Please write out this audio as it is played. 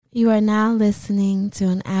You are now listening to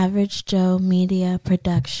an Average Joe Media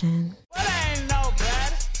production. Well, that ain't nobody.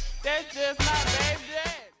 That's just my baby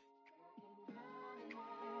dad.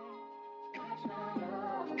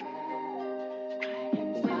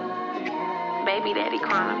 Baby Daddy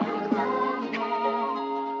Chronicles.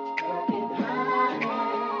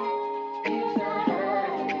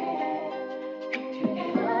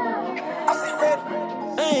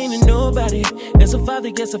 I ain't a nobody. As a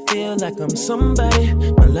father, guess I feel like I'm somebody.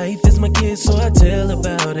 My life is my kid, so I tell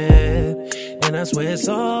about it. And I swear it's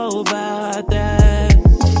all about that.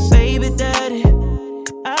 Baby daddy,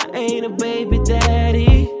 I ain't a baby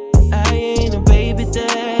daddy. I ain't a baby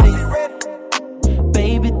daddy.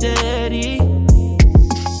 Baby daddy,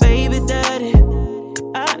 baby daddy,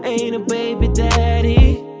 I ain't a baby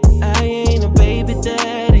daddy. I ain't a baby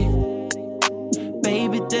daddy.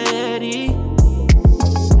 Baby daddy.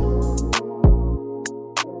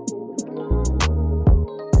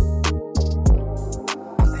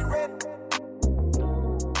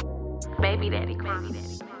 Baby Daddy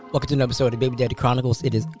Chronicles. Welcome to another episode of the Baby Daddy Chronicles.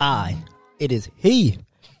 It is I. It is he.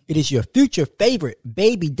 It is your future favorite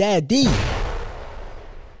baby daddy.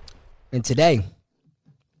 And today,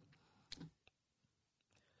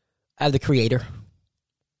 I have the creator.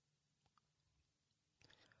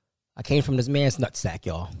 I came from this man's nutsack,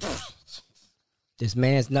 y'all. This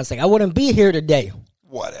man's nutsack. I wouldn't be here today.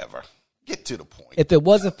 Whatever. Get to the point. If it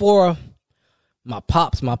wasn't for my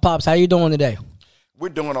pops. My pops, how you doing today? We're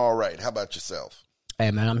doing all right. How about yourself? Hey,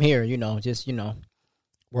 man, I'm here, just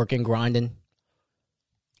working, grinding.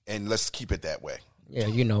 And let's keep it that way. Yeah,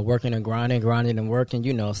 working and grinding and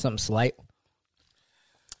working, something slight.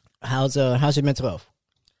 How's your mental health?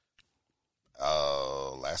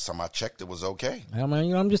 Last time I checked, it was okay. I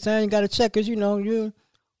mean, I'm just saying you got to check because, you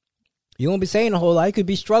won't be saying a whole lot. You could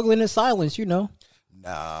be struggling in silence,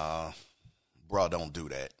 Nah, bro, don't do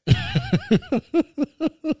that.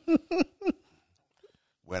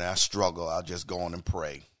 When I struggle, I'll just go on and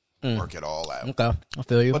pray. Work it all out. Okay, I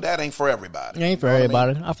feel you. But that ain't for everybody. It ain't for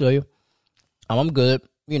everybody. I feel you. I'm good,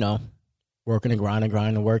 working and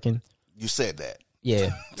grinding, working. You said that.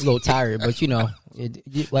 Yeah, a little tired, but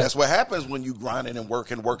That's what happens when you grinding and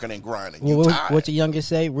working and grinding. What your youngest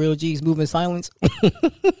say? Real G's move in silence.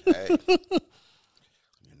 Hey,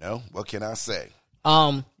 what can I say?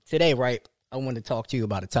 Today, right, I want to talk to you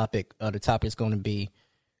about a topic. The topic is going to be,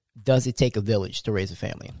 does it take a village to raise a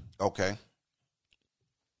family? Okay.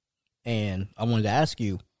 And I wanted to ask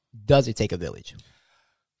you, does it take a village?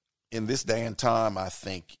 In this day and time, I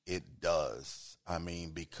think it does. I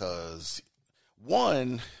mean, because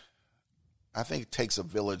one, I think it takes a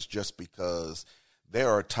village just because there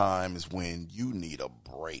are times when you need a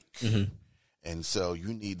break. Mm-hmm. And so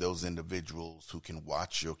you need those individuals who can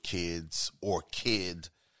watch your kids or kid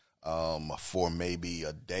for maybe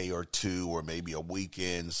a day or two or maybe a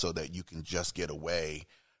weekend so that you can just get away.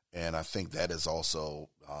 And I think that is also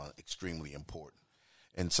extremely important.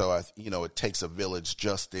 And so, it takes a village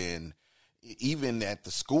just even at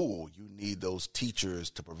the school, you need those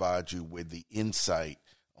teachers to provide you with the insight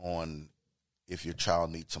on if your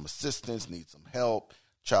child needs some assistance, needs some help,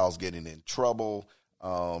 child's getting in trouble.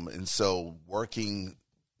 And so working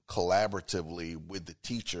collaboratively with the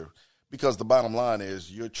teacher, because the bottom line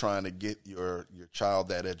is you're trying to get your child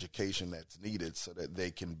that education that's needed so that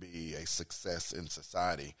they can be a success in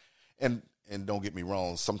society. And don't get me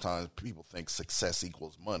wrong, sometimes people think success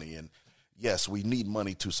equals money. And yes, we need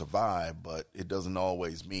money to survive, but it doesn't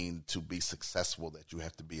always mean to be successful that you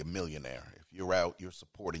have to be a millionaire. If you're out, you're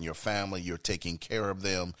supporting your family, you're taking care of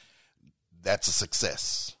them, that's a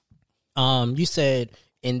success. You said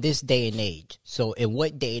in this day and age. So in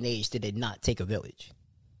what day and age did it not take a village?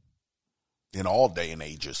 In all day and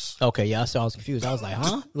ages. Okay, yeah, so I was confused. I was like,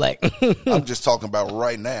 huh? I'm just talking about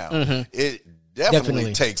right now. Mm-hmm. It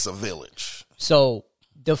definitely takes a village. So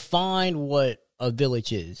define what a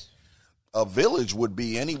village is. A village would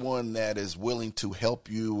be anyone that is willing to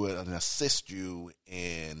help you and assist you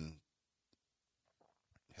in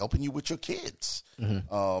helping you with your kids.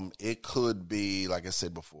 Mm-hmm. It could be, like I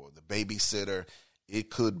said before, the babysitter. It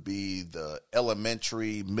could be the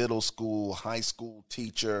elementary, middle school, high school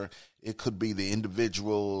teacher. It could be the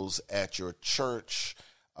individuals at your church.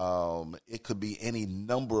 It could be any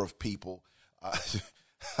number of people.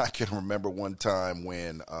 I can remember one time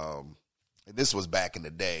when, and this was back in the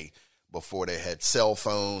day before they had cell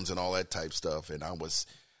phones and all that type stuff. And I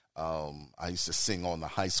used to sing on the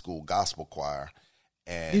high school gospel choir.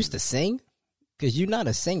 And you used to sing? Because you're not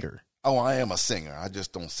a singer. Oh, I am a singer. I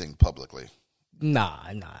just don't sing publicly. Nah.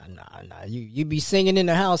 You be singing in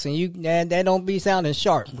the house and that don't be sounding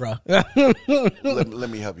sharp, bro. let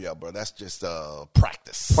me help you out, bro. That's just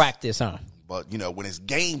practice. Practice, huh? But when it's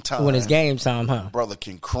game time, brother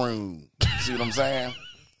can croon. See what I'm saying?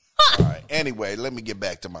 All right. Anyway, let me get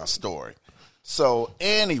back to my story. So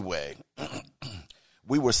anyway,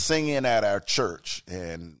 we were singing at our church,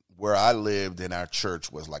 and where I lived in our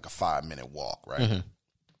church was like a 5-minute walk, right? Mm-hmm.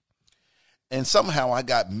 And somehow I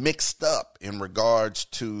got mixed up in regards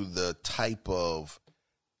to the type of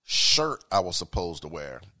shirt I was supposed to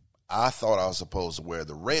wear. I thought I was supposed to wear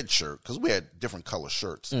the red shirt because we had different color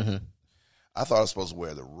shirts. Mm-hmm. I thought I was supposed to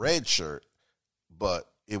wear the red shirt,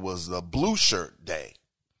 but it was the blue shirt day.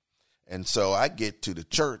 And so I get to the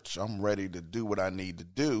church. I'm ready to do what I need to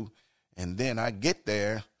do. And then I get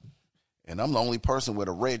there, and I'm the only person with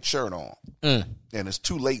a red shirt on. And it's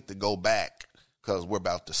too late to go back because we're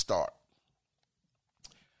about to start.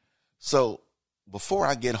 So before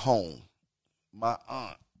I get home, my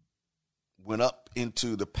aunt went up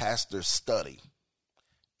into the pastor's study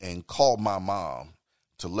and called my mom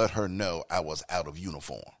to let her know I was out of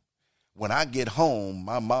uniform. When I get home,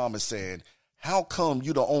 my mom is saying, how come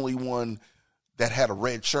you the only one that had a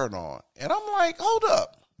red shirt on? And I'm like, hold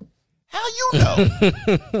up. How you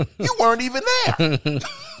know? You weren't even there.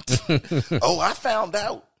 Oh, I found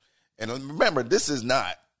out. And remember, this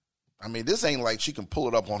ain't like she can pull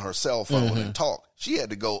it up on her cell phone and talk. She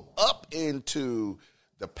had to go up into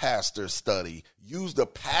the pastor's study, use the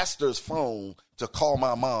pastor's phone to call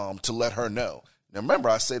my mom to let her know. Now, remember,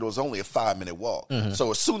 I said it was only a 5-minute walk. Mm-hmm.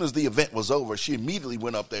 So as soon as the event was over, she immediately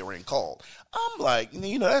went up there and called. I'm like,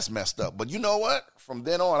 that's messed up. But you know what? From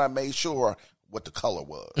then on, I made sure what the color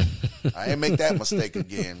was. I didn't make that mistake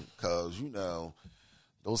again because,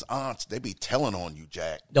 those aunts, they be telling on you,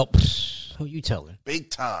 Jack. Nope. Who you telling? Big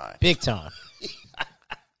time. Big time.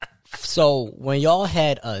 So when y'all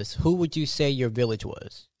had us, who would you say your village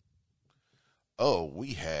was? Oh,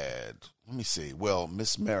 we had, let me see. Well,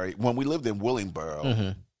 Miss Mary, when we lived in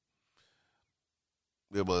Willingboro,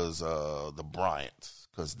 it was the Bryants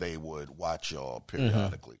because they would watch y'all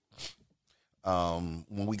periodically. When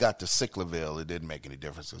we got to Sicklerville, it didn't make any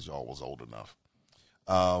difference because y'all was old enough.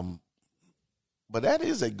 But that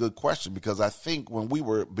is a good question because I think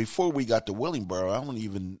before we got to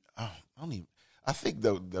Willingboro, I think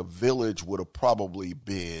the village would have probably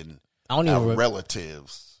been our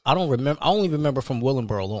relatives. I don't remember. I only remember from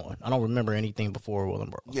Willingboro on. I don't remember anything before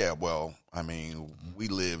Willingboro. Yeah, well, we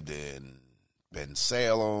lived in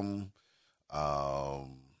Bensalem,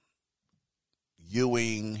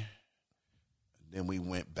 Ewing. Then we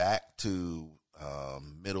went back to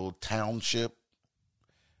Middle Township.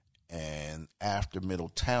 And after Middle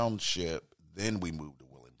Township, then we moved to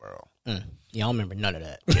Willingboro. Yeah, I don't remember none of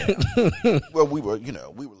that. Yeah. Well, we were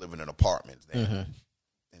living in apartments then. Mm-hmm.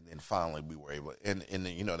 And then finally we were able, and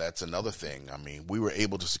that's another thing. We were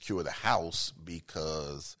able to secure the house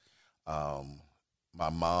because my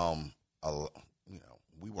mom,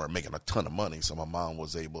 we weren't making a ton of money. So my mom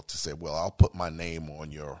was able to say, well, I'll put my name on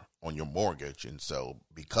your mortgage. And so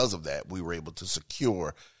because of that, we were able to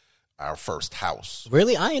secure our first house.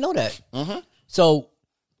 Really? I didn't know that. Mm-hmm. So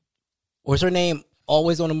was her name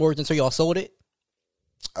always on the mortgage until y'all sold it?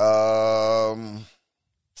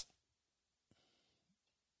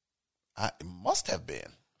 It must have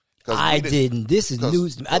been. I didn't. This is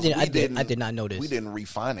news. I did not know this. We didn't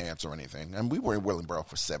refinance or anything, and we were in Willingboro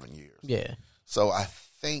for 7 years. Yeah. So I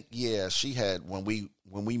think she had when we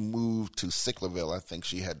moved to Sicklerville, I think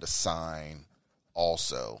she had to sign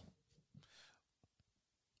also.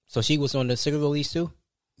 So she was on the Sicklerville lease too?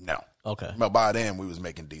 No. Okay. But by then we was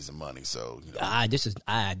making decent money, so I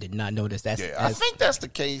did not know this. I think that's the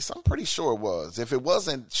case. I'm pretty sure it was. If it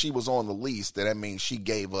wasn't, she was on the lease. Then that means she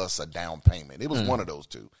gave us a down payment. It was one of those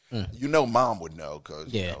two. Mom would know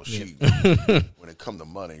because she when it come to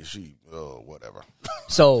money, she whatever.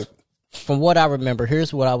 So from what I remember,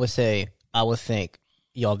 here's what I would say. I would think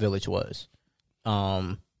y'all village was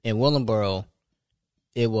in Willingboro.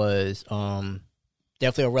 It was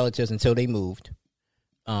definitely our relatives until they moved.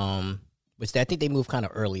 Which I think they moved kind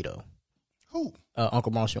of early though. Who?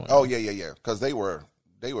 Uncle Marshall. Oh yeah. Because they were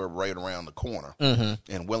right around the corner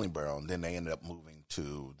in Willingboro, and then they ended up moving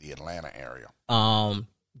to the Atlanta area.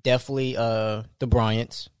 Definitely the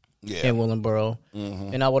Bryants in Willingboro,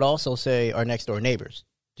 and I would also say our next door neighbors,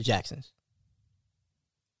 the Jacksons.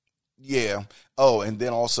 Yeah. Oh, and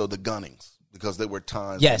then also the Gunnings, because there were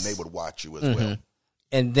times when they would watch you as well.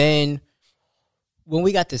 And then when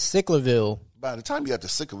we got to Sicklerville. By the time you got to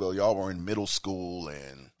Sicklerville, y'all were in middle school.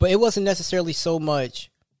 But it wasn't necessarily so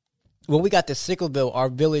much. When we got to Sicklerville, our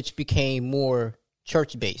village became more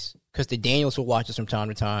church based because the Daniels would watch us from time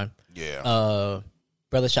to time. Yeah.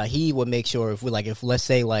 Brother Shaheed would make sure if let's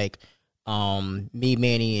say like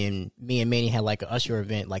me and Manny had like an usher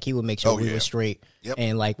event, like he would make sure we were straight. Yep.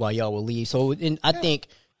 And like while y'all would leave. So I think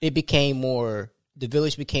it became more. The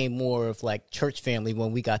village became more of like church family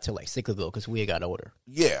when we got to like Sicklerville because we had got older.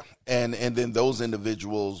 Yeah, and then those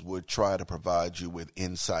individuals would try to provide you with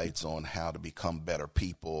insights on how to become better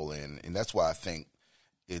people, and that's why I think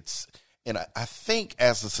it's, and I think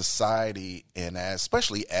as a society and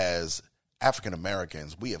especially as African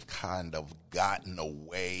Americans, we have kind of gotten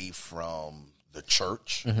away from the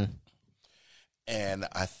church, and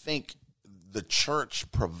I think the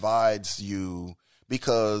church provides you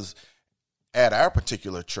because. At our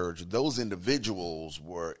particular church, those individuals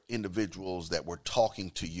were individuals that were talking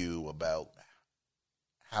to you about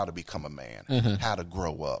how to become a man, how to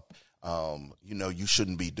grow up. You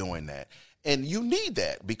shouldn't be doing that. And you need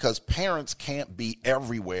that because parents can't be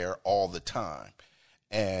everywhere all the time.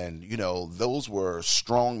 And, those were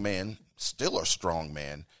strong men, still are strong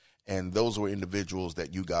men. And those were individuals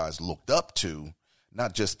that you guys looked up to.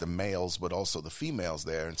 Not just the males, but also the females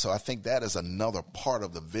there. And so I think that is another part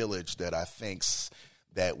of the village that I think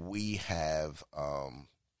that we have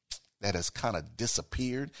that has kind of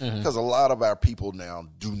disappeared because a lot of our people now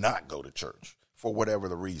do not go to church for whatever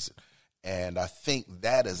the reason. And I think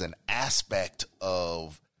that is an aspect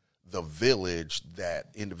of the village that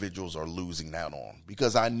individuals are losing out on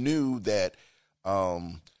because I knew that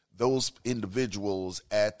those individuals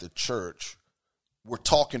at the church were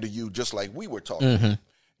talking to you just like we were talking to you.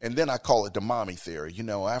 And then I call it the mommy theory.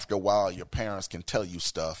 After a while, your parents can tell you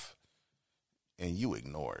stuff and you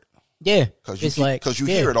ignore it. Yeah. Because you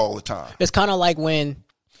hear it all the time. It's kind of like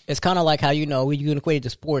how, you can equate it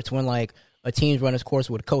to sports when like a team's running its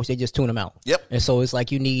course with a coach, they just tune them out. Yep. And so it's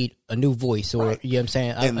like you need a new voice or, you know what I'm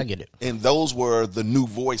saying? I get it. And those were the new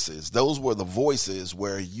voices. Those were the voices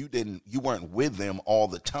where you weren't with them all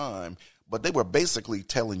the time, but they were basically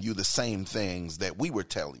telling you the same things that we were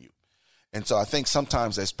telling you. And so I think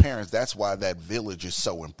sometimes as parents, that's why that village is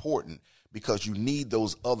so important, because you need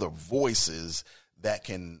those other voices that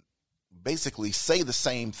can basically say the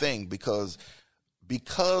same thing, because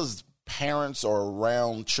parents are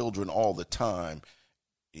around children all the time,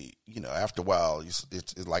 after a while,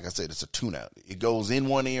 it's like I said, it's a tune-out. It goes in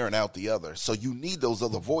one ear and out the other. So you need those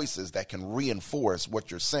other voices that can reinforce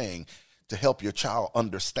what you're saying to help your child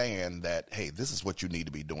understand that, hey, this is what you need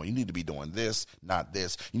to be doing. You need to be doing this, not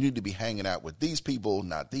this. You need to be hanging out with these people,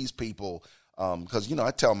 not these people. Because,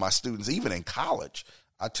 I tell my students, even in college,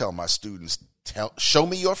 I tell my students, show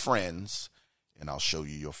me your friends and I'll show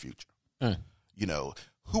you your future.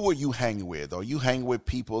 Who are you hanging with? Are you hanging with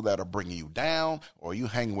people that are bringing you down, or are you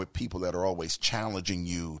hanging with people that are always challenging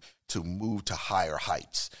you to move to higher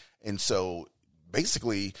heights? And so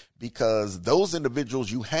basically, because those individuals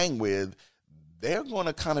you hang with, they're going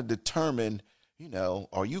to kind of determine,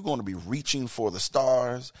 are you going to be reaching for the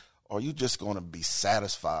stars, or are you just going to be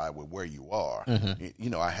satisfied with where you are?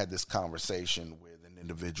 I had this conversation with an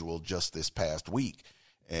individual just this past week,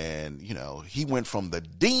 and, he went from the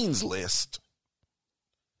dean's list.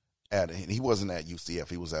 He wasn't at UCF.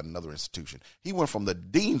 He was at another institution. He went from the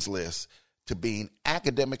dean's list to being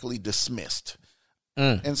academically dismissed.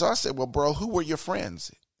 And so I said, well, bro, who were your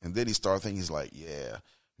friends? And then he started thinking, he's like, yeah,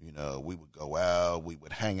 we would go out, we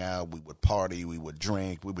would hang out, we would party, we would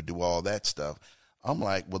drink, we would do all that stuff. I'm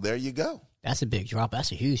like, well, there you go. That's a big drop.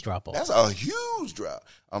 That's a huge drop off. That's a huge drop.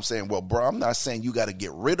 I'm saying, well, bro, I'm not saying you got to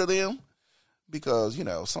get rid of them, because,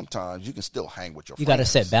 sometimes you can still hang with your friends. You got to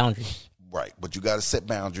set boundaries. Right, but you got to set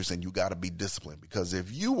boundaries and you got to be disciplined, because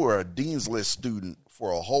if you were a Dean's List student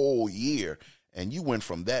for a whole year and you went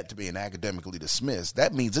from that to being academically dismissed,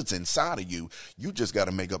 that means it's inside of you. You just got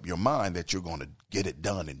to make up your mind that you're going to get it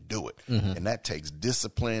done and do it. And that takes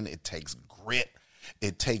discipline. It takes grit.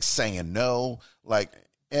 It takes saying no.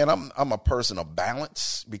 And I'm a person of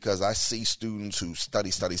balance, because I see students who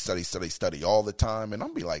study all the time. And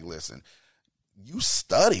I'm be like, listen, you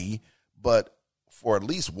study, but for at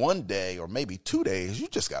least one day or maybe 2 days, you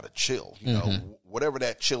just got to chill. Whatever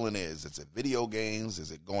that chilling is it video games?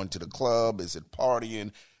 Is it going to the club? Is it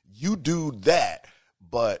partying? You do that.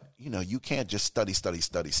 But, you can't just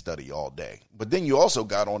study all day. But then you also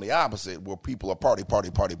got on the opposite, where people are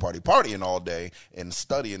partying all day, and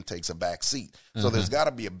studying takes a back seat. So there's got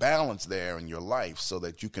to be a balance there in your life so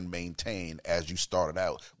that you can maintain, as you started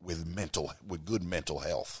out, with good mental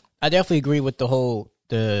health. I definitely agree with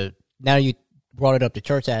now you brought it up, the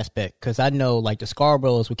church aspect, because I know like the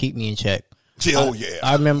Scarboroughs would keep me in check. Oh, yeah.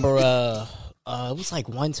 I remember it was like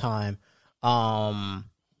one time I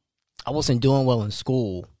wasn't doing well in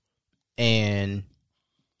school, and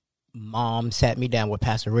mom sat me down with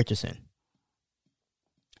Pastor Richardson.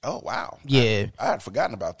 Oh, wow. Yeah. I had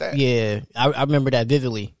forgotten about that. Yeah, I remember that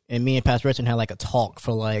vividly. And me and Pastor Richardson had like a talk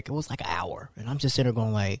for like, it was like an hour. And I'm just sitting there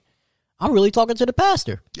going like, I'm really talking to the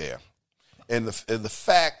pastor. Yeah. And the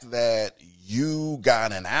fact that you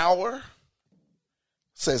got an hour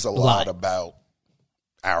says a lot about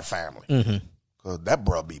our family. Because that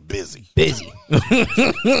bro be busy.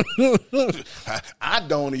 I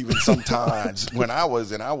don't even sometimes, when I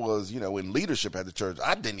was in leadership at the church,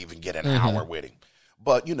 I didn't even get an hour with him.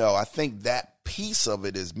 But, I think that piece of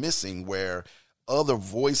it is missing, where other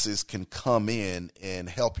voices can come in and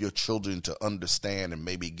help your children to understand and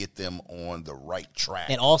maybe get them on the right track.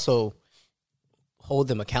 And also hold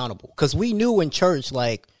them accountable. Because we knew in church,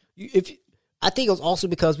 like, I think it was also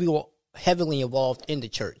because we were heavily involved in the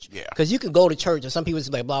church. Yeah. Because you could go to church and some people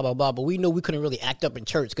just like blah, blah, blah, but we knew we couldn't really act up in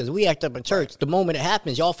church, because we act up in church, the moment it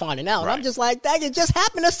happens, y'all finding out. And I'm just like, that it just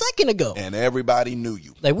happened a second ago. And everybody knew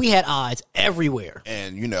you. Like, we had eyes everywhere.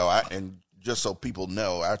 And, and just so people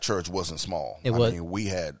know, our church wasn't small. It was. I mean,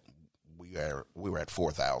 we were at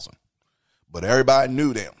 4,000. But everybody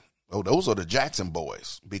knew them. Oh, those are the Jackson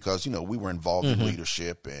boys, because, we were involved in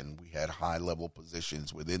leadership, and we had high-level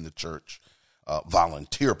positions within the church.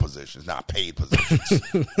 Volunteer positions, not paid positions.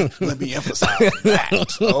 Let me emphasize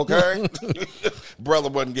that, okay? Brother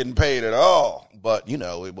wasn't getting paid at all, but,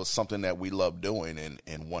 it was something that we loved doing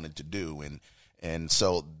and wanted to do. And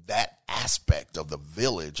so that aspect of the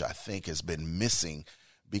village, I think, has been missing,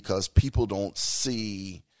 because people don't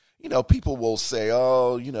see, people will say,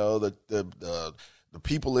 oh, the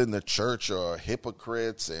people in the church are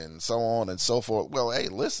hypocrites and so on and so forth. Well, hey,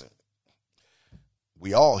 listen,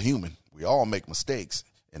 we all human. We all make mistakes,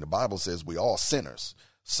 and the Bible says we all sinners.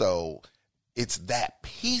 So it's that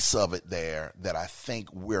piece of it there that I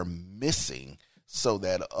think we're missing, so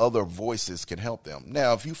that other voices can help them.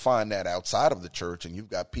 Now, if you find that outside of the church and you've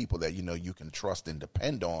got people that you can trust and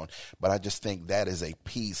depend on, but I just think that is a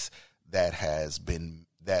piece that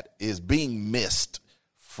is being missed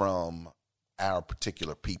from our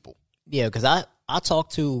particular people. Yeah, because I talk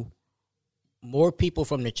to more people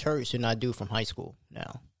from the church than I do from high school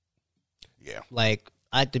now. Yeah. Like,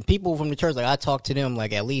 the people from the church, like, I talk to them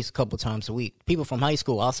like at least a couple times a week. People from high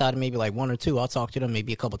school, outside of maybe like one or two, I'll talk to them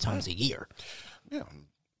maybe a couple times a year. Yeah.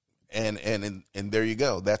 And there you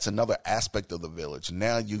go. That's another aspect of the village.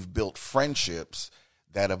 Now you've built friendships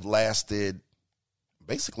that have lasted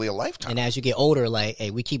basically a lifetime. And as you get older, like, hey,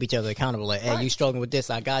 we keep each other accountable. Like, hey, you struggling with this,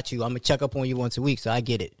 I got you. I'm going to check up on you once a week, so I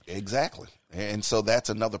get it. Exactly. And so that's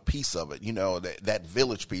another piece of it, that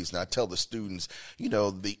village piece. And I tell the students,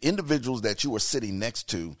 the individuals that you are sitting next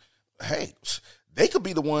to, hey, they could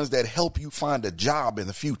be the ones that help you find a job in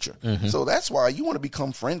the future. So that's why you want to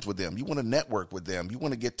become friends with them. You want to network with them. You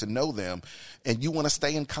want to get to know them, and you want to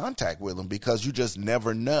stay in contact with them, because you just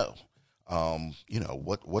never know,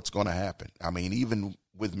 what's going to happen. I mean, even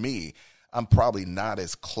with me, I'm probably not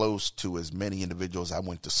as close to as many individuals I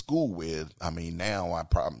went to school with. I mean, now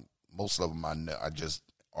most of them I just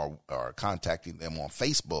are contacting them on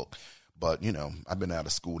Facebook. But, I've been out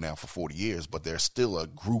of school now for 40 years, but there's still a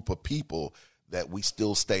group of people that we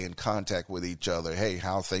still stay in contact with each other. Hey,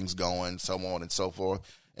 how things going, so on and so forth.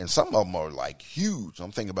 And some of them are like huge.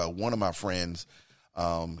 I'm thinking about one of my friends.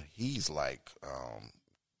 He's like,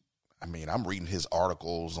 I'm reading his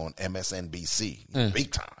articles on MSNBC,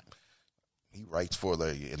 big time. He writes for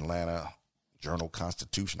the Atlanta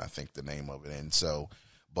Journal-Constitution, I think the name of it. And so,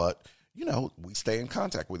 but, we stay in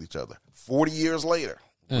contact with each other. 40 years later,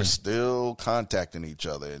 we're still contacting each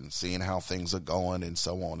other and seeing how things are going and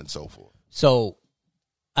so on and so forth. So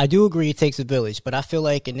I do agree it takes a village, but I feel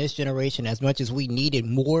like in this generation, as much as we needed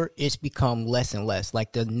more, it's become less and less.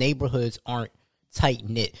 Like, the neighborhoods aren't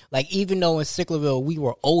tight-knit. Like, even though in Sicklerville we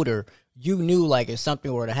were older, you knew, like, if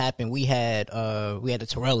something were to happen, we had the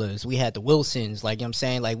Torellas, we had the Wilsons, like, you know what I'm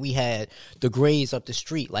saying? Like, we had the Grays up the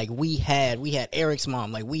street. Like, we had Eric's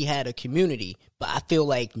mom. Like, we had a community. But I feel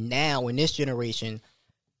like now in this generation,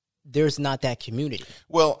 there's not that community.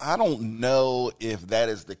 Well, I don't know if that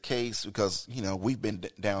is the case, because, we've been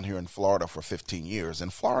down here in Florida for 15 years,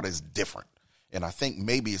 and Florida is different. And I think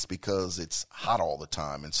maybe it's because it's hot all the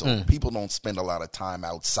time. And so people don't spend a lot of time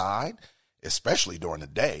outside, especially during the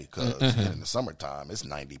day, because in the summertime, it's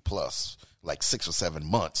 90 plus, like 6 or 7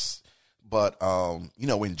 months. But,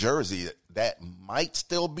 in Jersey, that might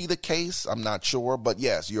still be the case. I'm not sure. But,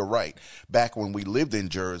 yes, you're right. Back when we lived in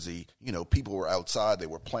Jersey, people were outside. They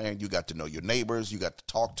were playing. You got to know your neighbors. You got to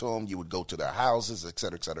talk to them. You would go to their houses, et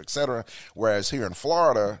cetera, et cetera, et cetera. Whereas here in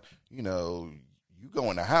Florida, you go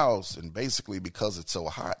in the house, and basically because it's so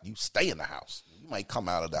hot, you stay in the house. You might come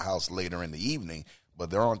out of the house later in the evening, but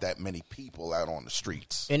there aren't that many people out on the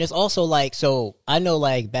streets. And it's also like, so I know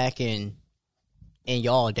like back in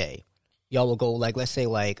y'all day, y'all will go like, let's say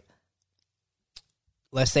like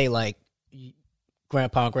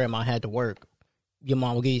grandpa and grandma had to work. Your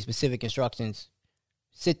mom will give you specific instructions.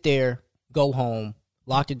 Sit there, go home,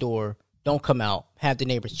 lock the door, don't come out, have the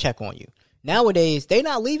neighbors check on you. Nowadays, they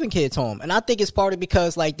not leaving kids home. And I think it's partly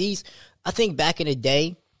because like I think back in the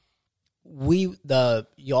day,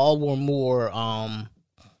 y'all were more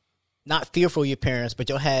not fearful of your parents, but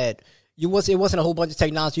it wasn't a whole bunch of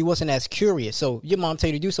technology. You wasn't as curious. So your mom tell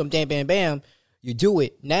you to do something, bam, bam, bam, you do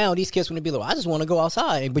it. Now these kids want to be like, I just want to go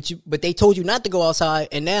outside, but they told you not to go outside.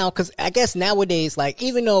 And now, because I guess nowadays, like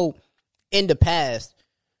even though in the past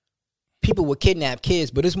people would kidnap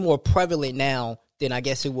kids, but it's more prevalent now than I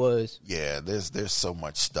guess it was. Yeah, there's so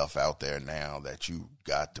much stuff out there now that you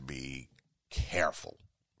got to be careful,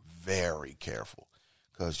 very careful,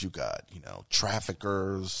 because you got,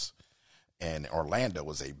 traffickers, and Orlando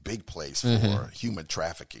was a big place for human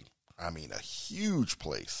trafficking. I mean, a huge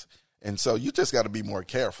place. And so you just got to be more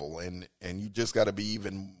careful, and you just got to be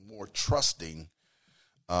even more trusting,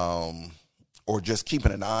 or just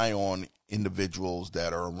keeping an eye on individuals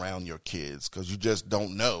that are around your kids, because you just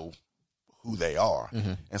don't know who they are.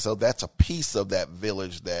 Mm-hmm. And so that's a piece of that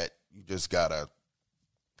village that you just got to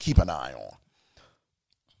keep an eye on.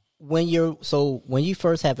 When you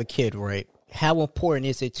first have a kid, right, how important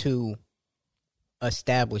is it to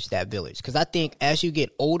establish that village? Because I think as you get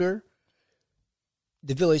older,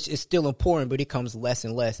 the village is still important, but it becomes less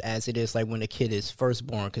and less as it is like when the kid is first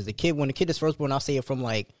born. Because when the kid is first born, I'll say it from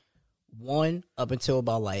like 1 up until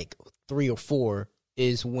about like 3 or 4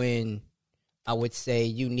 is when I would say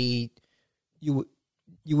you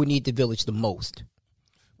would need the village the most.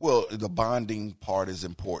 Well, the bonding part is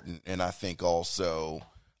important, and I think also,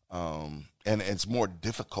 and it's more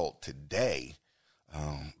difficult today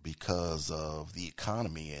because of the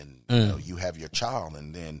economy, and you have your child,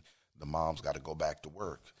 and then the mom's got to go back to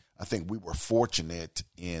work. I think we were fortunate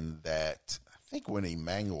in that. I think when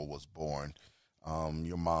Emmanuel was born,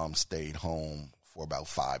 your mom stayed home for about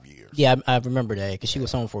 5 years. Yeah, I remember that because she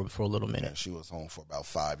was home for a little minute. Yeah, she was home for about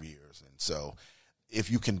 5 years, and so if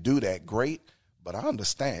you can do that, great. But I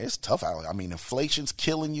understand it's tough out. I mean, inflation's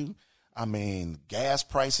killing you. I mean, gas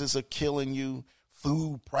prices are killing you.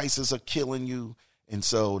 Food prices are killing you. And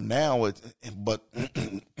so now but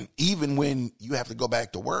even when you have to go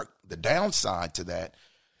back to work, the downside to that,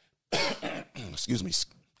 excuse me,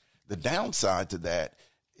 the downside to that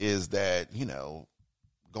is that,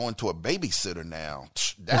 going to a babysitter now,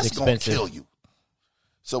 that's going to kill you.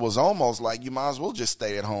 So it's almost like you might as well just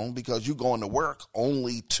stay at home because you're going to work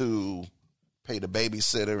only to pay the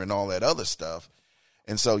babysitter and all that other stuff.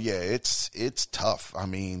 And so, yeah, it's tough. I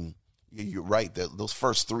mean, you're right that those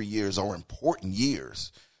first 3 years are important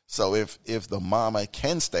years. So if the mama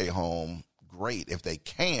can stay home, great. If they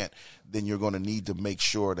can't, then you're going to need to make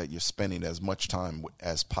sure that you're spending as much time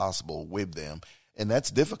as possible with them. And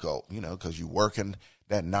that's difficult, because you're working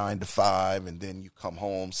that 9 to 5 and then you come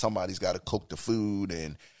home, somebody's got to cook the food,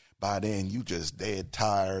 and by then you just dead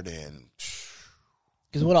tired. And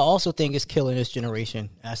because what I also think is killing this generation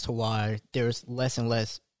as to why there's less and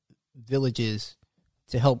less villages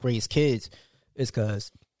to help raise kids is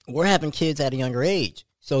because we're having kids at a younger age.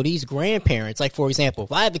 So these grandparents, like for example,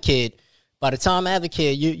 if I have a kid, by the time I have a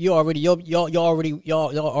kid, you're already in your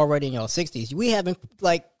 60s. We haven't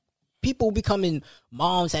like people becoming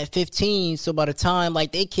moms at 15. So by the time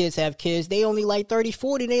like their kids have kids, they only like 30,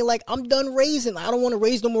 40. They like, I'm done raising. I don't want to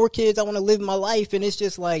raise no more kids. I want to live my life. And it's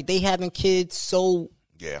just like they having kids so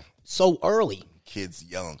early. Kids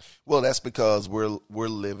young. Well, that's because we're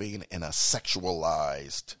living in a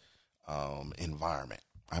sexualized environment.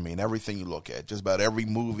 I mean, everything you look at, just about every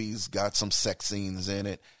movie's got some sex scenes in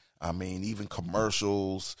it. I mean, even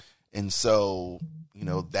commercials. And so,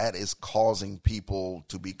 that is causing people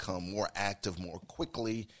to become more active more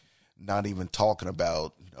quickly, not even talking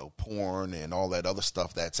about, porn and all that other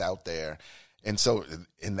stuff that's out there. And so,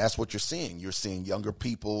 and that's what you're seeing. You're seeing younger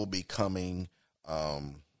people becoming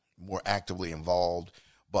more actively involved.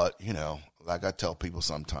 But, like I tell people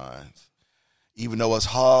sometimes, even though it's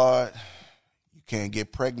hard, you can't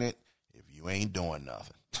get pregnant if you ain't doing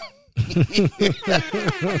nothing.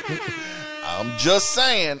 I'm just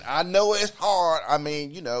saying, I know it's hard. I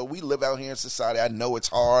mean, we live out here in society. I know it's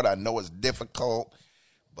hard. I know it's difficult.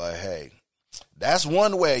 But, hey, that's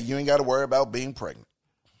one way you ain't got to worry about being pregnant.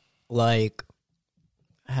 Like,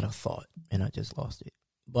 I had a thought, and I just lost it.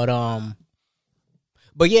 But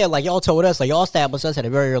yeah, like y'all told us, like y'all established us at a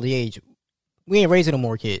very early age. We ain't raising no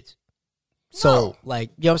more kids. So, like,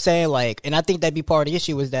 you know what I'm saying? Like, and I think that'd be part of the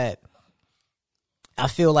issue is that I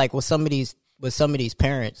feel like with some of these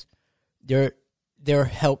parents, they're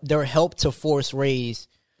helped to force raise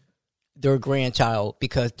their grandchild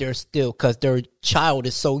because their child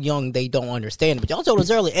is so young they don't understand it. But y'all told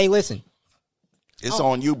us earlier, hey, listen, It's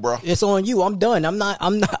on you, bro. it's on you. I'm done. I'm not. I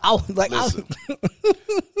was like, Listen,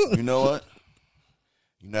 you know what?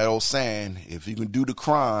 You know that old saying, if you can do the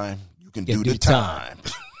crime, you can do the time.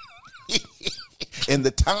 And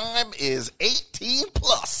the time is 18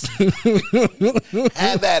 plus.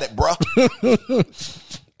 Have at it, bro.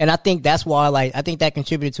 And I think that's why, I think that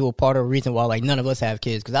contributed to a part of the reason why, none of us have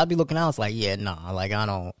kids. Because I'd be looking out, it's like, yeah, nah, I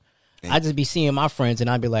don't. I just be seeing my friends, and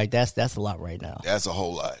I'd be like, that's a lot right now. That's a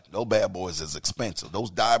whole lot. No Bad Boys is expensive. Those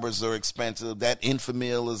diapers are expensive. That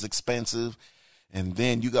Enfamil is expensive. And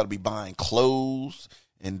then you got to be buying clothes.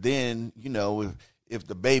 And then, if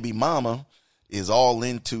the baby mama is all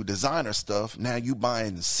into designer stuff, now you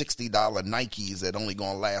buying $60 Nikes that only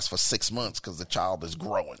going to last for 6 months because the child is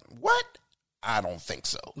growing. What? I don't think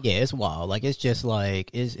so. Yeah, it's wild. It's just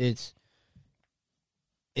it's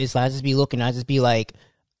I just be looking, I just be like,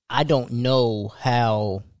 I don't know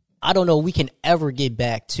we can ever get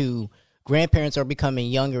back to grandparents are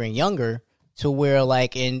becoming younger and younger to where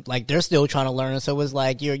they're still trying to learn. So it's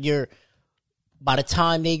like you're by the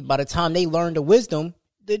time they learn the wisdom,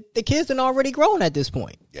 the kids are already grown at this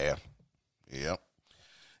point. Yeah. Yep.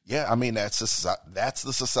 Yeah, I mean that's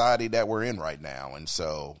the society that we're in right now. And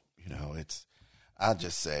so, I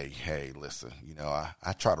just say, hey, listen,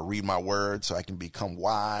 I try to read my words so I can become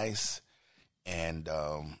wise. And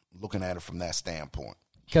looking at it from that standpoint,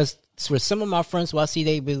 because for some of my friends who I see,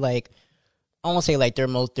 they be like, I won't say they're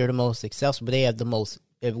the most successful, but they have the most.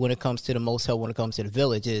 When it comes to the most help, when it comes to the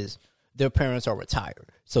village, is their parents are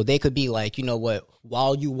retired, so they could be like, you know what,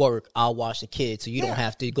 while you work, I'll watch the kids, so you don't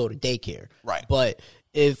have to go to daycare. Right. But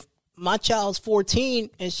if my child's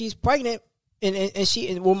 14 and she's pregnant, and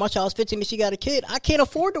my child's 15 and she got a kid, I can't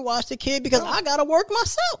afford to watch the kid because I gotta work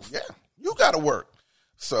myself. Yeah, you gotta work,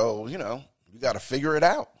 so you got to figure it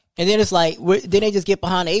out. And then it's like, then they just get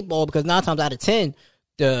behind the 8 ball because 9 times out of 10,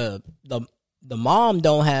 the mom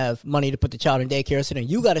don't have money to put the child in daycare. So then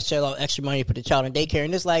you got to shell out extra money to put the child in daycare.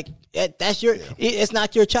 And it's like, it's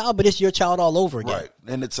not your child, but it's your child all over again. Right.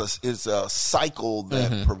 And it's a cycle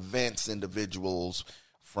that prevents individuals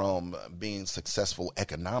from being successful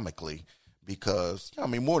economically because,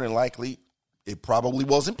 more than likely, it probably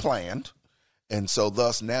wasn't planned. And so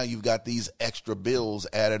thus now you've got these extra bills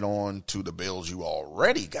added on to the bills you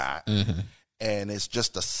already got. Mm-hmm. And it's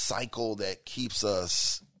just a cycle that keeps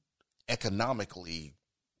us economically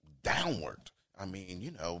downward.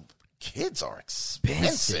 Kids are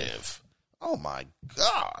expensive. Oh my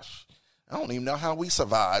gosh. I don't even know how we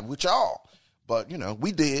survived with y'all. But,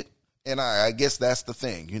 we did. And I guess that's the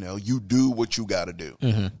thing. You do what you got to do.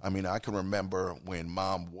 Mm-hmm. I can remember when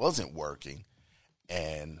mom wasn't working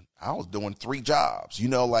and I was doing 3 jobs.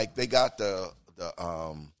 They got the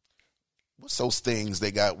what's those things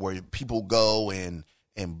they got where people go and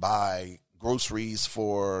buy groceries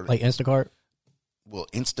for like Instacart? Well,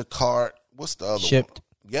 Instacart. What's the other Shipped.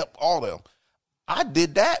 one? Yep, all of them. I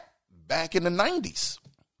did that back in the 90s.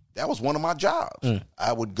 That was one of my jobs.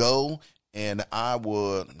 I would go and I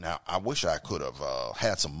wish I could have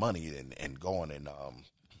had some money and going and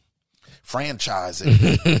franchising.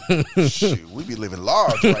 Shoot, we be living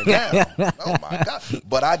large right now. Oh my God.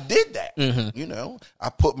 But I did that. Mm-hmm. I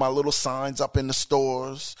put my little signs up in the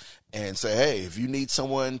stores and say, hey, if you need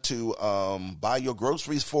someone to buy your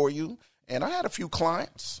groceries for you. And I had a few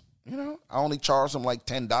clients, I only charged them like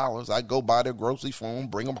 $10. I'd go buy their groceries for them,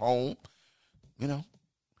 bring them home,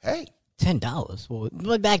 hey. $10?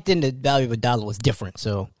 Well, back then the value of $1 was different,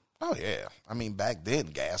 so. Oh, yeah. Back then,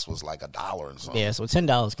 gas was like $1 and something. Yeah, so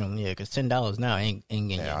 $10 because $10 now ain't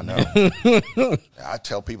getting. Yeah, I know. I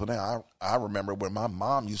tell people now, I remember when my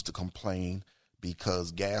mom used to complain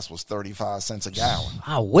because gas was 35 cents a gallon.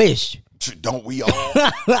 I wish. Don't we all?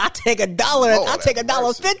 I take $1. I take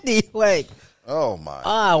 $1.50. Like, oh my!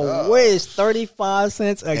 I wish 35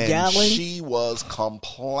 cents a gallon. She was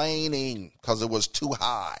complaining because it was too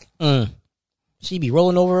high. She'd be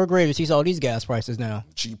rolling over her grave if she saw these gas prices now.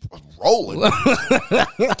 She was rolling.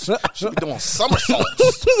 She be doing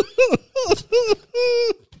somersaults.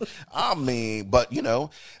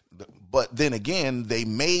 But then again, they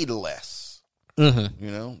made less.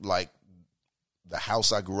 Mm-hmm. Like the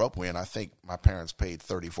house I grew up in, I think my parents paid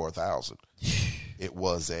 $34,000. It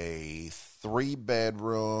was a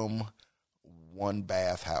 3-bedroom,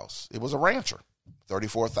 1-bath house. It was a rancher.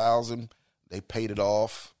 $34,000. They paid it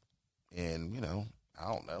off in,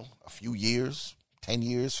 I don't know, a few years, 10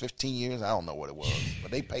 years, 15 years. I don't know what it was,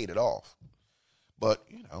 but they paid it off. But,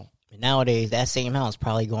 Nowadays, that same house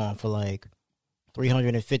probably going for like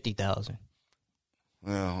 $350,000.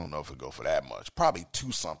 Well, I don't know if it go for that much. Probably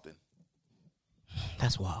 2 something.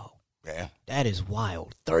 That's wild. Yeah. That is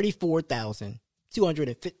wild.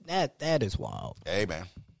 34,250. That is wild. Hey, man.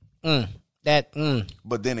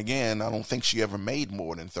 But then again, I don't think she ever made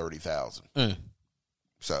more than 30,000.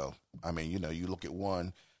 So, I mean, you know, you look at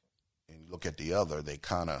one and you look at the other, they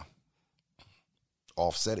kind of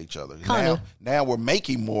offset each other. Now we're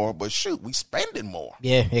making more, but shoot, we spending more.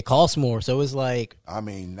 Yeah, it costs more. So it's like, I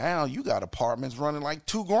mean, now you got apartments running like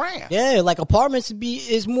 $2,000. yeah, like apartments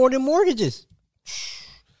is more than mortgages.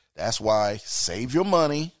 That's why save your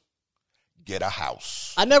money, get a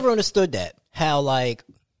house. I never understood that. How like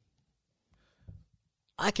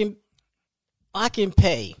I can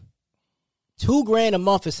pay $2,000 a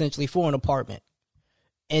month essentially for an apartment,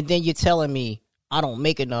 and then you're telling me I don't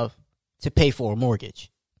make enough to pay for a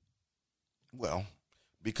mortgage. Well,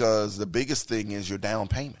 because the biggest thing is your down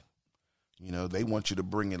payment. You know, they want you to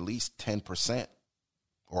bring at least 10%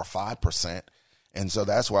 or 5%. And so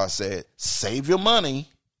that's why I said save your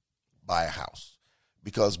money, buy a house.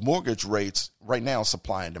 Because mortgage rates right now,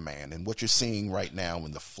 supply and demand. And what you're seeing right now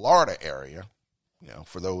in the Florida area, you know,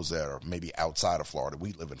 for those that are maybe outside of Florida,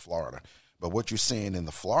 we live in Florida. But what you're seeing in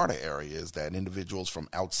the Florida area is that individuals from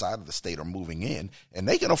outside of the state are moving in, and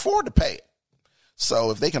they can afford to pay it. So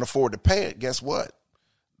if they can afford to pay it, guess what?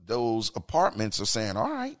 Those apartments are saying, all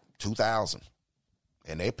right, $2,000.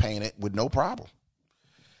 And they're paying it with no problem.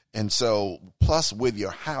 And so, plus with your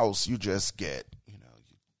house, you just get, you know,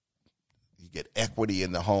 you get equity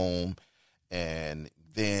in the home. And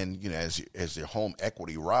then, you know, as your home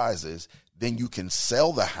equity rises, then you can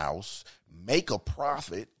sell the house, make a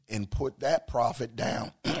profit, and put that profit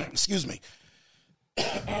down. Excuse me.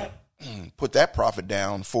 Put that profit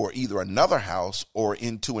down for either another house or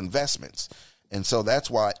into investments. And so that's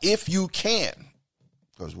why, if you can,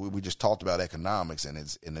 because we just talked about economics and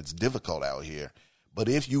it's difficult out here. But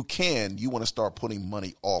if you can, you want to start putting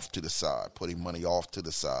money off to the side,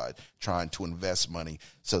 trying to invest money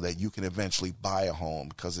so that you can eventually buy a home,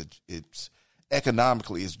 because it's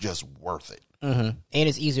economically it's just worth it. Mm-hmm. And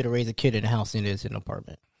it's easier to raise a kid in a house than it is in an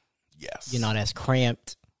apartment. Yes. You're not as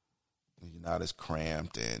cramped.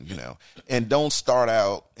 And, you know, and don't start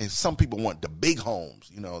out, and some people want the big homes.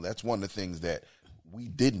 You know, that's one of the things that we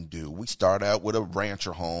didn't do. We started out with a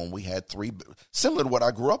rancher home. We had similar to what I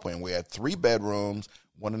grew up in. We had 3 bedrooms,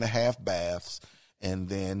 1.5 baths, and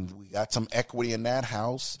then we got some equity in that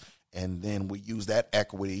house, and then we used that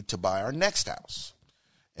equity to buy our next house.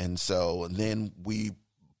 And then we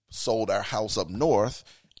sold our house up north,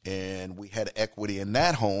 and we had equity in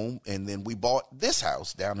that home, and then we bought this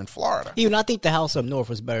house down in Florida. Even I think the house up north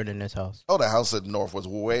was better than this house. Oh, the house up north was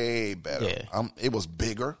way better. Yeah. It was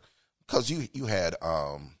bigger because you had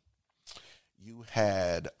a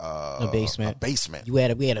basement. A basement.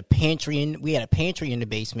 We had a pantry in the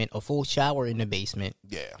basement, a full shower in the basement.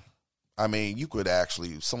 Yeah, I mean,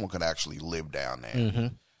 someone could actually live down there. Mm-hmm.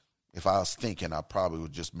 If I was thinking, I probably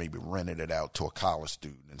would just maybe rented it out to a college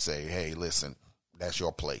student and say, hey, listen, that's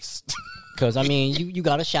your place. Because, I mean, you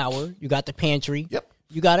got a shower, you got the pantry. Yep.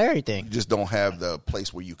 You got everything. You just don't have the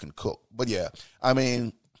place where you can cook. But, yeah, I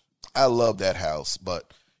mean, I love that house.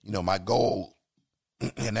 But, you know, my goal,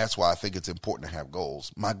 and that's why I think it's important to have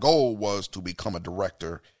goals. My goal was to become a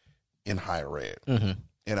director in higher ed. Mm-hmm.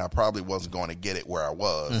 And I probably wasn't going to get it where I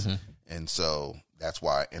was. Mm-hmm. And so that's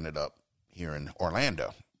why I ended up here in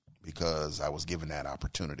Orlando, because I was given that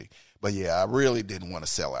opportunity. But, yeah, I really didn't want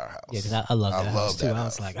to sell our house. Yeah, because I love that house, too. I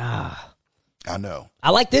was like, I know. I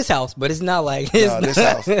like this house, but it's not like...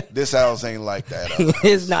 This house ain't like that.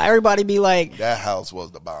 It's not. Everybody be like... That house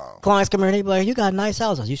was the bomb. Clients come here, they be like, you got a nice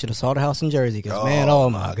house. You should have saw the house in Jersey, because, oh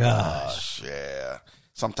my gosh. Yeah.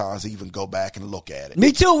 Sometimes I even go back and look at it.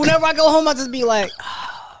 Me too. Whenever I go home, I just be like,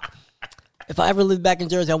 if I ever live back in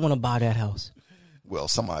Jersey, I want to buy that house. Well,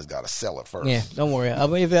 somebody's got to sell it first. Yeah, don't worry. I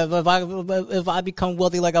mean, if I become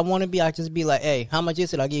wealthy like I want to be, I just be like, hey, how much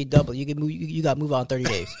is it? I'll give you double. You got to move out in 30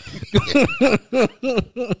 days.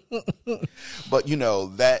 But, you know,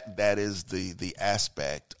 that is the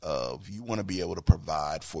aspect of you want to be able to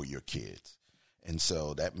provide for your kids. And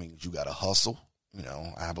so that means you got to hustle. You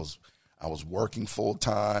know, I was working full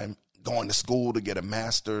time, going to school to get a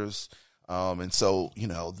master's. And so, you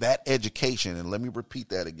know, that education, and let me repeat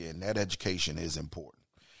that again, that education is important.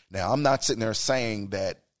 Now, I'm not sitting there saying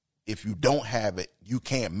that if you don't have it, you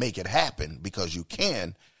can't make it happen, because you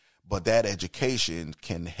can, but that education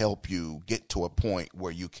can help you get to a point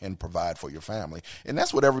where you can provide for your family. And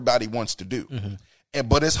that's what everybody wants to do. Mm-hmm.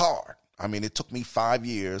 But it's hard. I mean, it took me 5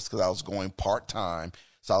 years, because I was going part-time,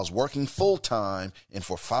 So I was working full time, and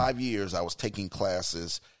for 5 years I was taking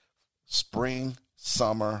classes spring,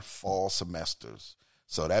 summer, fall semesters.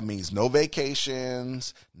 So that means no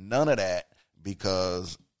vacations, none of that,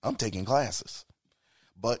 because I'm taking classes.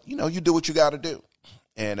 But, you know, you do what you got to do.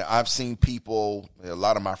 And I've seen people, a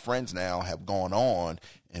lot of my friends now have gone on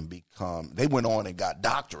and they went on and got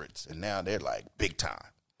doctorates, and now they're like big time.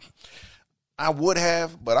 I would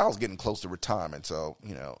have, but I was getting close to retirement. So,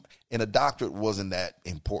 you know, and a doctorate wasn't that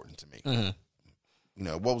important to me. Mm-hmm. You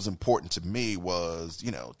know, what was important to me was,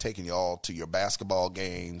 you know, taking y'all to your basketball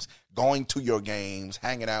games, going to your games,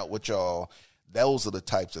 hanging out with y'all. Those are the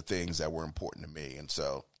types of things that were important to me. And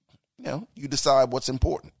so, you know, you decide what's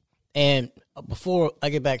important. And before I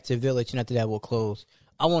get back to Village, and after that we'll close,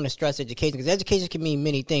 I want to stress education, because education can mean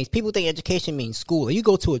many things. People think education means school. You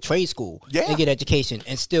go to a trade school and get education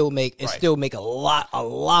and still make a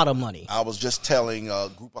lot of money. I was just telling a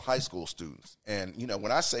group of high school students, and you know,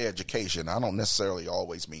 when I say education, I don't necessarily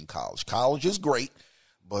always mean college. College is great,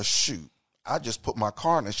 but shoot, I just put my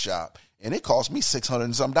car in the shop and it cost me $600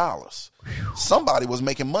 and some. Somebody was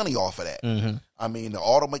making money off of that. Mm-hmm. I mean, the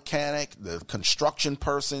auto mechanic, the construction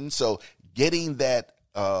person. So getting that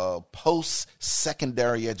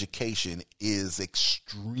post-secondary education is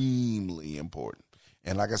extremely important.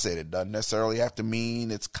 And like I said, it doesn't necessarily have to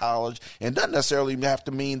mean it's college, and doesn't necessarily have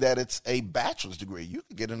to mean that it's a bachelor's degree. You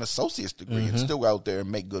can get an associate's degree and still go out there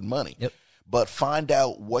and make good money. Yep. But find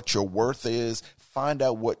out what your worth is. Find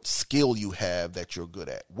out what skill you have that you're good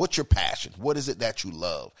at. What's your passion? What is it that you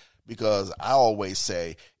love? Because I always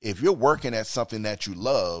say, if you're working at something that you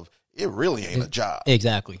love, it really ain't a job.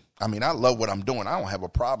 Exactly. I mean, I love what I'm doing. I don't have a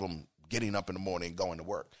problem getting up in the morning and going to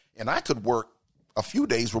work. And I could work a few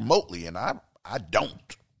days remotely, and I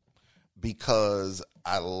don't, because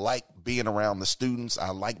I like being around the students. I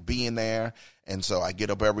like being there. And so I get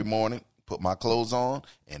up every morning, put my clothes on,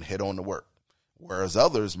 and head on to work. Whereas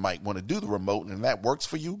others might want to do the remote, and that works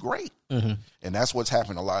for you, great. Mm-hmm. And that's what's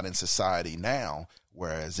happening a lot in society now,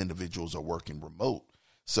 whereas individuals are working remote.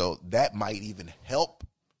 So that might even help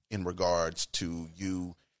in regards to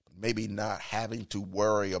you maybe not having to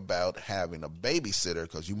worry about having a babysitter,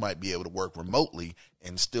 because you might be able to work remotely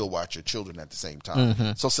and still watch your children at the same time.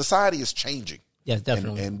 Mm-hmm. So society is changing. Yes,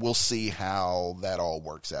 definitely. And we'll see how that all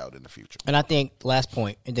works out in the future. And I think last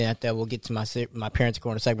point, and then after that we'll get to my parents'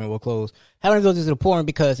 corner segment. We'll close. Having those is important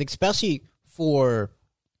because, especially for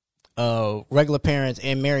regular parents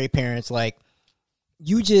and married parents, like,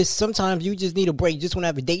 sometimes you just need a break. You just want to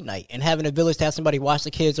have a date night, and having a village to have somebody watch the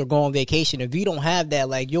kids or go on vacation. If you don't have that,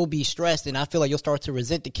 like, you'll be stressed, and I feel like you'll start to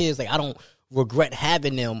resent the kids. Like, I don't regret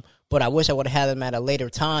having them, but I wish I would have had them at a later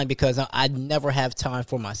time, because I never have time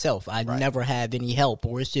for myself. I never have any help,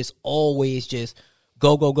 or it's just always just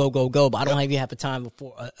go, but I don't even have the time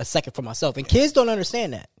for a second for myself. And kids don't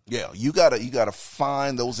understand that. Yeah, you gotta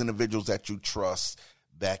find those individuals that you trust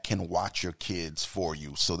that can watch your kids for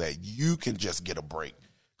you, so that you can just get a break.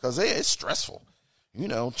 Because it's stressful, you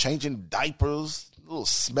know, changing diapers, little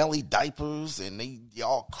smelly diapers, and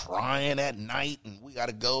y'all crying at night, and we got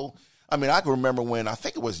to go. I mean, I can remember when, I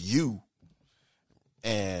think it was you,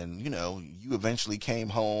 and, you know, you eventually came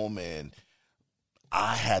home, and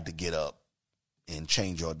I had to get up and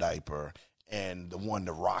change your diaper, and the one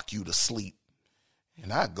to rock you to sleep.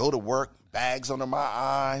 And I go to work, bags under my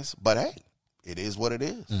eyes, but hey, it is what it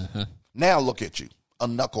is. Mm-hmm. Now look at you, a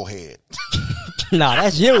knucklehead. No,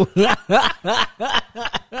 that's you.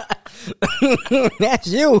 That's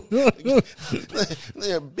you.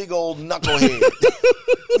 Yeah, big old knucklehead.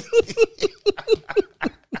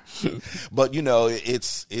 But, you know,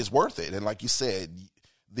 it's worth it. And like you said,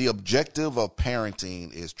 the objective of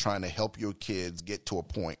parenting is trying to help your kids get to a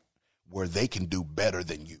point where they can do better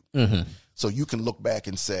than you. Mm-hmm. So you can look back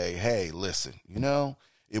and say, hey, listen, you know,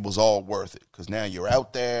 it was all worth it, because now you're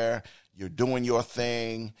out there, you're doing your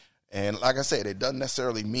thing. And like I said, it doesn't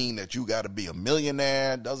necessarily mean that you got to be a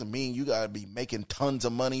millionaire. It doesn't mean you got to be making tons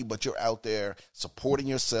of money, but you're out there supporting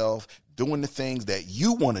yourself, doing the things that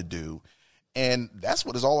you want to do. And that's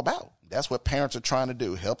what it's all about. That's what parents are trying to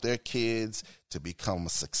do, help their kids to become a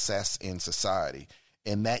success in society.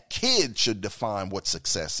 And that kid should define what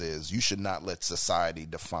success is. You should not let society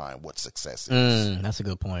define what success is. That's a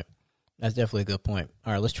good point. That's definitely a good point.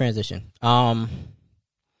 All right, let's transition. Let's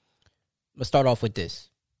start off with this.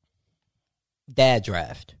 Dad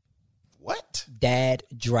draft. What? Dad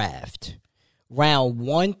draft. Round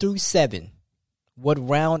 1 through 7. What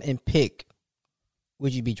round and pick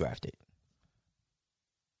would you be drafted?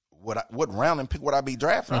 What round and pick would I be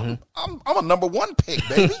drafted? Mm-hmm. I'm a number 1 pick,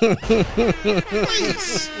 baby.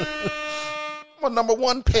 Please. I'm a number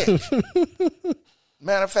 1 pick.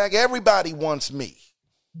 Matter of fact, everybody wants me.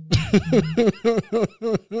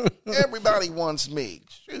 Everybody wants me.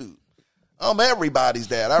 Shoot. I'm everybody's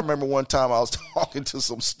dad. I remember one time I was talking to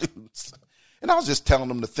some students, and I was just telling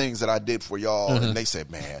them the things that I did for y'all, and they said,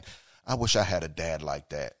 man, I wish I had a dad like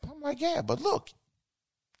that. I'm like, yeah, but look,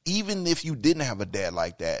 even if you didn't have a dad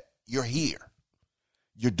like that, you're here.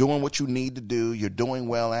 You're doing what you need to do. You're doing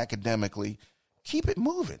well academically. Keep it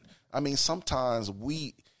moving. I mean, sometimes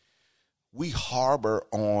we harbor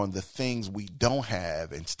on the things we don't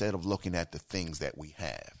have instead of looking at the things that we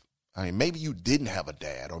have. I mean, maybe you didn't have a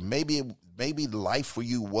dad, or maybe life for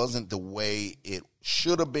you wasn't the way it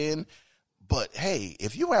should have been. But hey,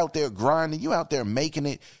 if you're out there grinding, you out there making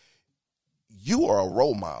it, you are a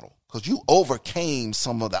role model because you overcame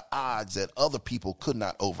some of the odds that other people could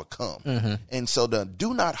not overcome. And so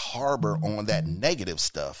do not harbor on that negative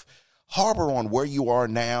stuff. Harbor on where you are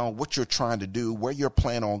now, what you're trying to do, where you're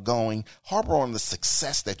planning on going. Harbor on the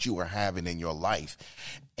success that you are having in your life,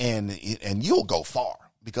 and you'll go far.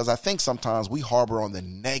 Because I think sometimes we harbor on the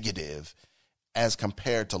negative as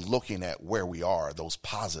compared to looking at where we are, those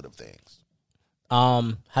positive things.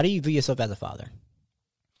 How do you view yourself as a father?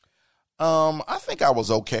 I think I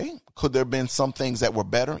was okay. Could there have been some things that were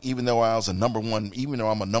better, even though I'm a number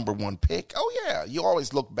one pick? Oh, yeah. You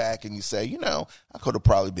always look back and you say, I could have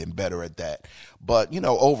probably been better at that. But,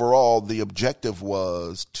 overall, the objective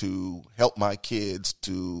was to help my kids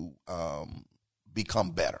to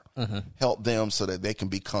become better, help them so that they can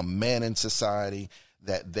become men in society,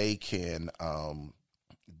 that they can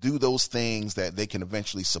do those things, that they can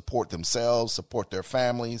eventually support themselves, support their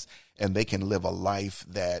families, and they can live a life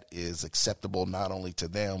that is acceptable not only to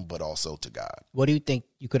them, but also to God. What do you think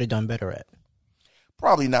you could have done better at?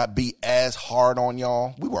 Probably not be as hard on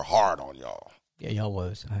y'all. We were hard on y'all. Yeah, y'all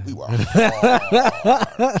was. We were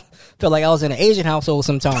hard. Feel like I was in an Asian household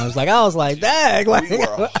sometimes. Like, I was like, dang. Like. We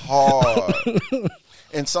were hard.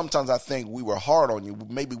 And sometimes I think we were hard on you.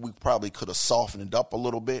 Maybe we probably could have softened it up a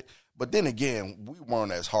little bit. But then again, we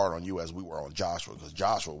weren't as hard on you as we were on Joshua, because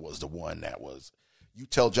Joshua was the one that was, you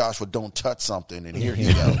tell Joshua don't touch something, and here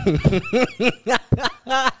he goes.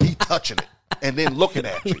 He touching it and then looking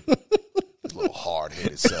at you. His little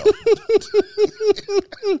hard-headed self.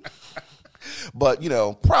 But,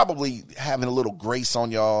 probably having a little grace on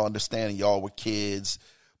y'all, understanding y'all were kids.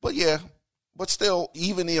 But yeah, but still,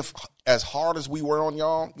 even if as hard as we were on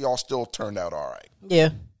y'all still turned out all right. Yeah.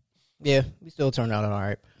 Yeah, we still turned out all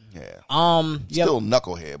right. Yeah. Still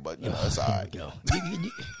knucklehead, but, it's all right.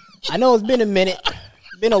 I know it's been a minute,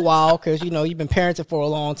 been a while, because, you've been parenting for a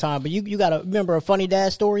long time, but you got to remember a funny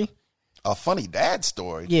dad story? A funny dad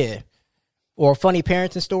story? Yeah. Or a funny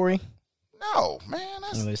parenting story? No, man.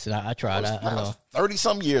 Listen, I tried. I know.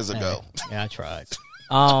 30-some years ago. Yeah, I tried.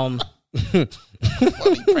 Funny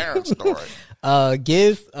parent story.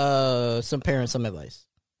 Give some parents some advice.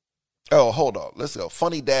 Oh, hold on. Let's go.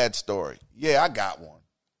 Funny dad story. Yeah, I got one.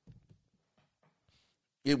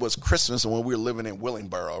 It was Christmas when we were living in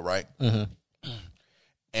Willingboro, right?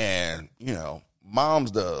 And,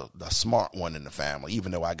 mom's the smart one in the family,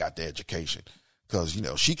 even though I got the education. Because,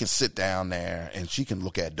 she can sit down there and she can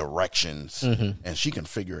look at directions and she can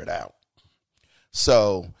figure it out.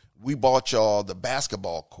 So we bought y'all the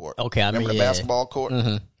basketball court. Okay, Remember the basketball court?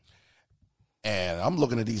 And I'm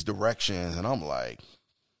looking at these directions and I'm like,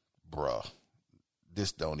 bruh,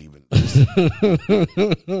 this don't even,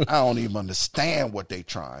 I don't even understand what they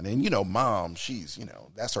trying. And, mom, she's,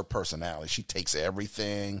 that's her personality. She takes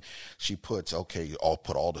everything. She puts, I'll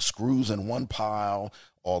put all the screws in one pile,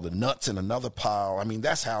 all the nuts in another pile. I mean,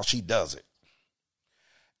 that's how she does it.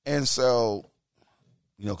 And so,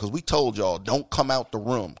 because we told y'all, don't come out the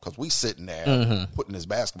room, because we sitting there putting this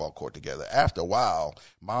basketball court together. After a while,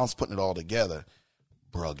 mom's putting it all together.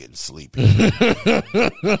 Bro, getting sleepy.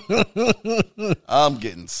 I'm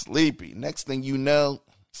getting sleepy. Next thing you know,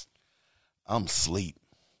 I'm asleep.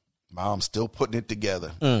 Mom's still putting it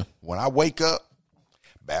together. When I wake up,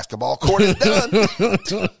 basketball court is done.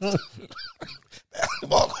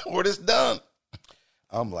 Basketball court is done.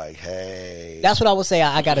 I'm like, hey. That's what I would say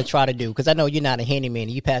I got to try to do, because I know you're not a handyman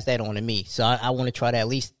and you pass that on to me. So I want to try to at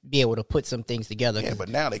least be able to put some things together. Yeah, but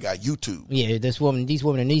now they got YouTube. Yeah, these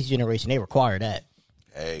women in this generation, they require that.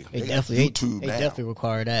 Hey, they definitely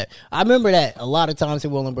require that. I remember that a lot of times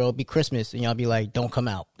in Willingboro, it'd be Christmas and y'all be like, don't come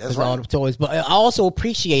out. That's right. All the toys. But I also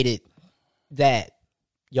appreciated that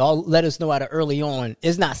y'all let us know at an early on,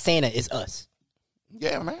 it's not Santa, it's us.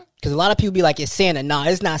 Yeah, man. Because a lot of people be like, it's Santa. Nah,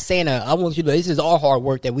 it's not Santa. I want you to know this is our hard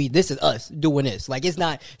work this is us doing this. Like, it's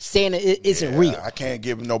not Santa. It isn't real. I can't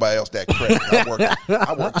give nobody else that credit.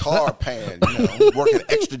 I worked hard paying, working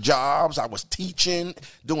extra jobs. I was teaching,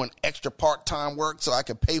 doing extra part-time work so I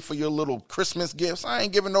could pay for your little Christmas gifts. I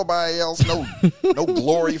ain't giving nobody else no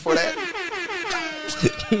glory for that.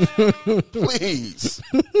 Please.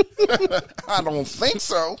 I don't think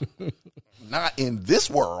so. Not in this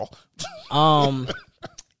world.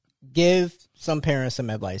 Give some parents some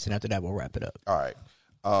advice, and after that, we'll wrap it up. All right.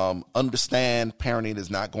 Understand parenting is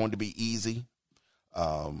not going to be easy.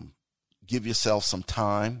 Give yourself some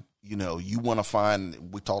time. You want to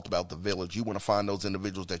find, we talked about the village. You want to find those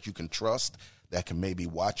individuals that you can trust that can maybe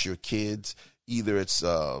watch your kids. Either it's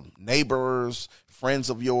neighbors, friends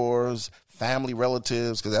of yours, family,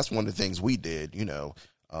 relatives, because that's one of the things we did.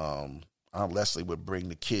 Aunt Leslie would bring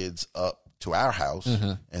the kids up to our house,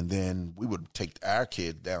 and then we would take our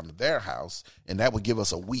kid down to their house, and that would give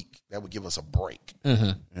us a week. That would give us a break,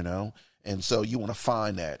 And so you want to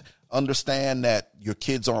find that. Understand that your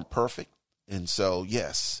kids aren't perfect, and so,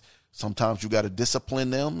 yes, sometimes you got to discipline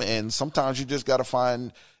them, and sometimes you just got to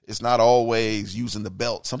find it's not always using the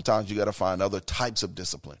belt. Sometimes you got to find other types of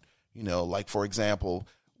discipline. Like, for example,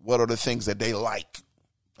 what are the things that they like?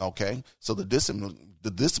 Okay, so the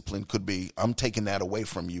discipline could be, I'm taking that away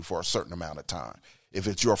from you for a certain amount of time. If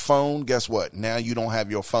it's your phone, guess what? Now you don't have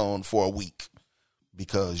your phone for a week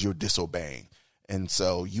because you're disobeying. And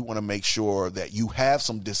so you want to make sure that you have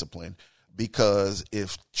some discipline, because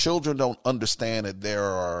if children don't understand that there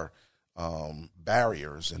are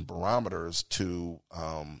barriers and barometers to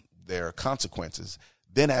their consequences,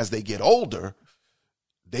 then as they get older,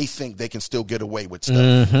 they think they can still get away with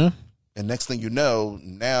stuff. And next thing you know,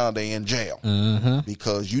 now they in jail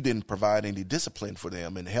because you didn't provide any discipline for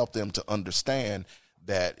them and help them to understand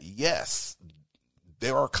that, yes,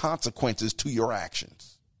 there are consequences to your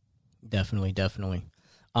actions. Definitely.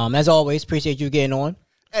 As always, appreciate you getting on.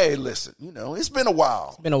 Hey, listen, it's been a while.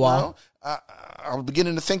 It's been a while. I was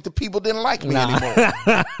beginning to think that people didn't like me anymore.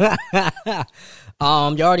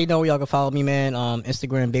 You already know where y'all can follow me, man.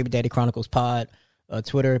 Instagram, Baby Daddy Chronicles Pod.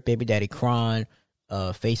 Twitter, Baby Daddy Chron.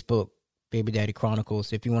 Facebook, Baby Daddy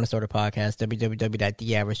Chronicles. If you want to start a podcast,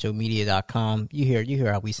 www.theaverageshowmedia.com. You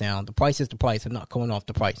hear how we sound. The price is the price. I'm not going off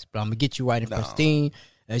the price, but I'm going to get you right in pristine,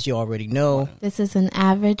 as you already know. This is an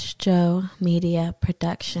Average Joe Media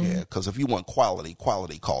production. Yeah, because if you want quality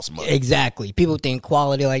costs money. Exactly. People think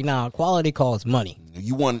quality, quality costs money.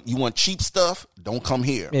 You want cheap stuff? Don't come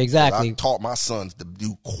here. Exactly. I taught my sons to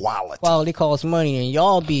do quality. Quality costs money, and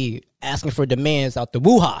y'all be asking for demands out the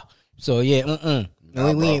woo-ha. So, yeah,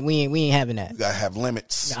 Nah, we ain't having that. You gotta have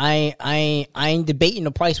limits. I ain't debating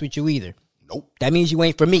the price with you either. Nope. That means you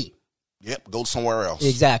ain't for me. Yep. Go somewhere else.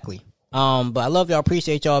 Exactly. But I love y'all.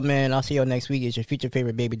 Appreciate y'all, man. I'll see y'all next week. It's your future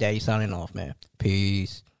favorite baby daddy signing off, man.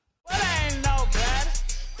 Peace. Well, I ain't no better.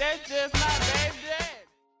 That's just my baby daddy.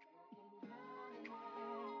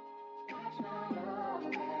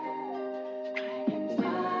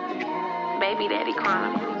 Baby Daddy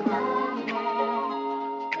Chronicles.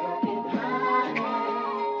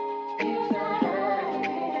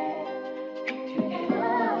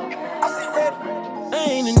 I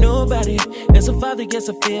ain't a nobody. As a father, guess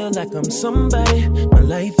I feel like I'm somebody. My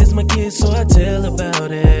life is my kid, so I tell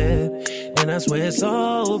about it. And I swear it's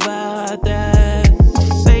all about that.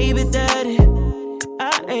 Baby daddy,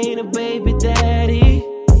 I ain't a baby daddy.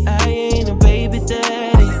 I ain't a baby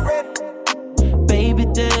daddy. Baby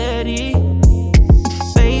daddy,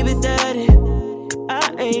 baby daddy,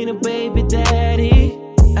 I ain't a baby daddy.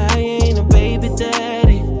 I ain't a baby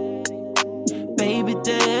daddy. Baby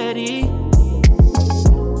daddy.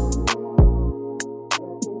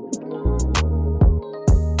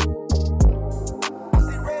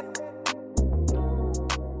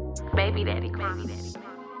 Baby Daddy Chronicles.